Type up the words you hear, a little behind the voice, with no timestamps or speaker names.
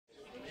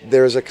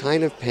there's a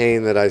kind of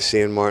pain that I see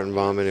in Martin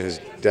Bohm in his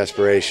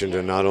desperation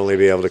to not only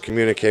be able to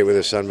communicate with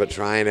his son, but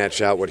try and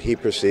etch out what he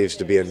perceives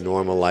to be a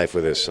normal life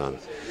with his son.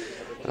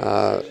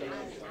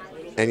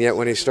 And yet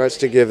when he starts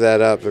to give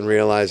that up and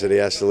realize that he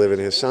has to live in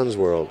his son's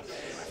world,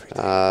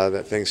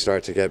 that things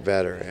start to get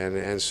better.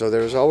 And so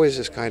there's always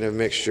this kind of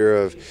mixture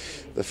of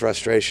the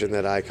frustration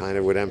that I kind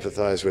of would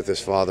empathize with his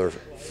father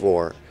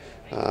for,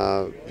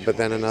 but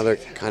then another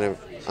kind of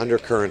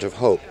undercurrent of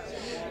hope.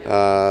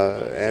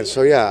 And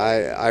so,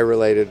 yeah, I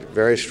related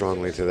very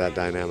strongly to that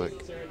dynamic.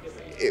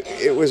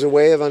 It was a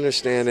way of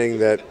understanding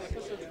that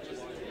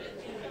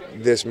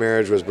this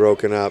marriage was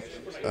broken up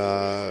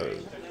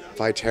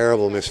by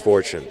terrible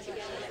misfortune.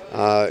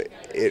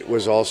 It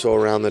was also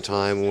around the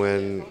time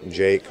when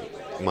Jake,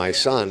 my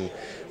son,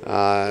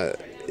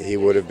 he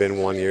would have been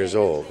 1 year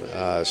old.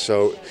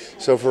 So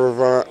for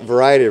a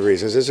variety of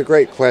reasons, it's a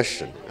great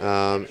question.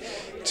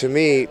 To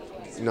me,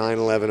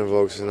 9/11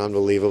 evokes an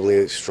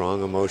unbelievably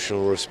strong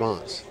emotional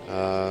response,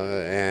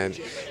 and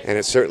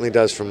it certainly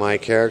does for my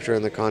character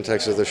in the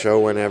context of the show.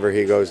 Whenever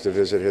he goes to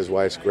visit his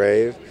wife's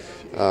grave,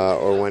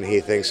 or when he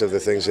thinks of the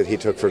things that he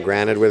took for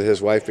granted with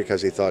his wife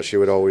because he thought she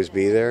would always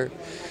be there.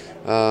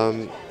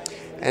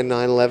 And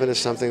 9/11 is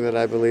something that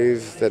I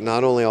believe that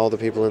not only all the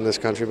people in this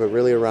country, but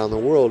really around the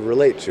world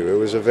relate to. It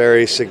was a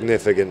very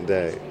significant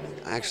day.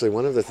 Actually,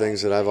 one of the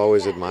things that I've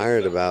always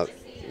admired about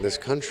this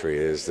country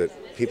is that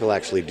people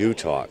actually do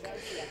talk.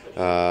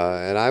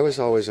 And I was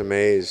always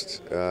amazed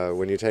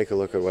when you take a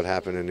look at what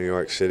happened in New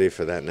York City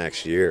for that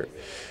next year.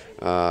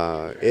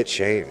 It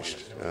changed.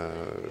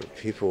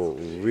 People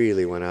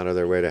really went out of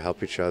their way to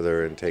help each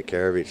other and take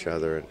care of each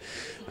other. And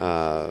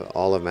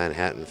all of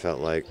Manhattan felt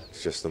like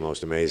just the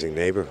most amazing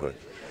neighborhood.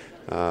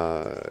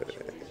 I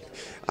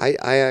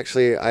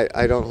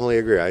don't wholly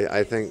agree.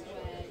 I think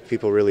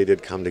people really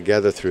did come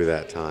together through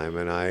that time,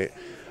 and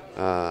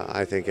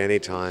I think any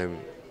time,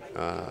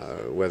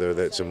 whether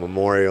that's a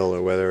memorial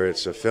or whether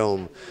it's a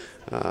film,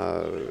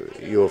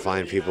 you will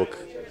find people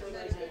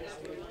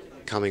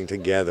coming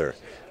together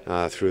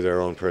through their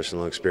own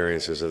personal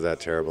experiences of that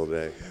terrible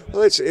day.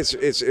 Well,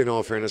 it's in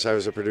all fairness, I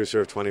was a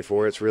producer of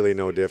 24. It's really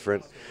no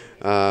different.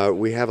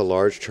 We have a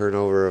large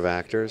turnover of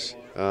actors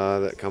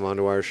that come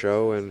onto our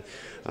show, and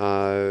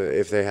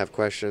if they have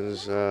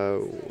questions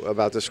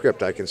about the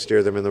script, I can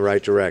steer them in the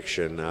right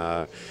direction.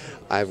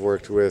 I've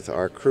worked with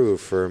our crew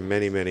for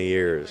many, many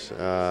years.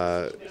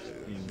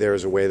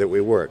 There's a way that we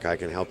work. I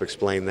can help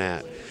explain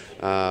that.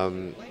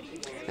 And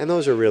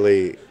those are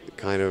really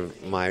kind of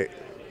my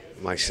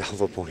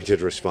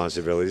self-appointed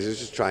responsibilities, is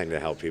just trying to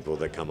help people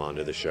that come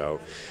onto the show.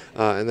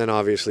 And then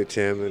obviously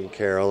Tim and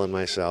Carol and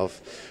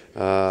myself,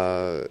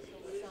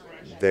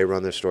 they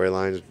run their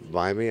storylines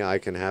by me. I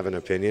can have an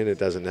opinion. It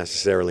doesn't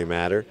necessarily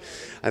matter.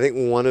 I think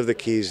one of the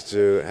keys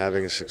to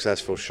having a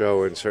successful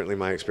show, and certainly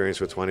my experience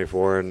with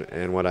 24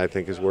 and what I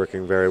think is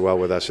working very well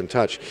with Us in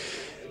Touch,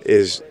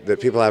 is that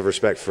people have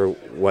respect for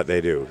what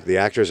they do. The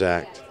actors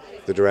act,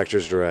 the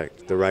directors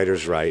direct, the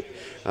writers write.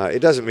 It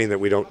doesn't mean that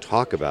we don't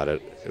talk about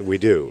it. We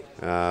do.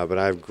 But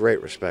I have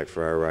great respect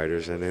for our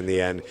writers, and in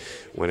the end,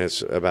 when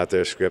it's about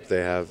their script,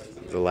 they have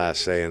the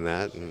last say in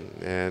that,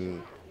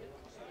 and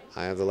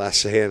I have the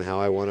last say in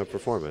how I want to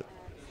perform it.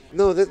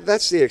 No,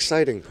 that's the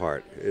exciting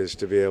part, is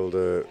to be able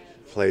to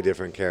play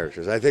different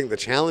characters. I think the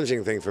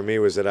challenging thing for me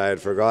was that I had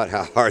forgot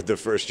how hard the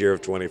first year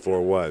of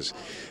 24 was.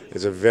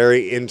 It's a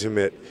very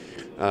intimate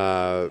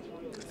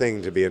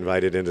thing to be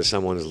invited into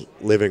someone's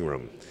living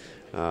room.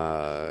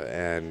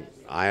 And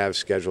I have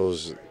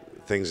schedules,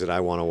 things that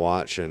I want to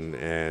watch,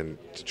 and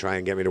to try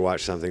and get me to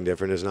watch something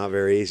different is not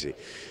very easy.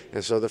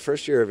 And so the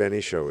first year of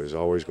any show is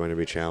always going to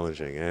be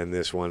challenging, and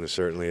this one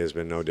certainly has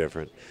been no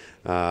different.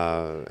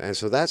 And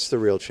so that's the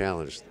real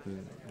challenge.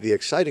 The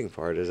exciting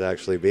part is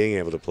actually being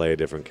able to play a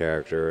different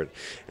character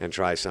and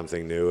try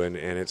something new, and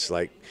it's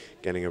like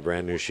getting a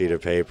brand new sheet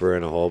of paper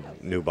and a whole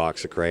new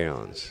box of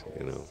crayons,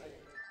 you know.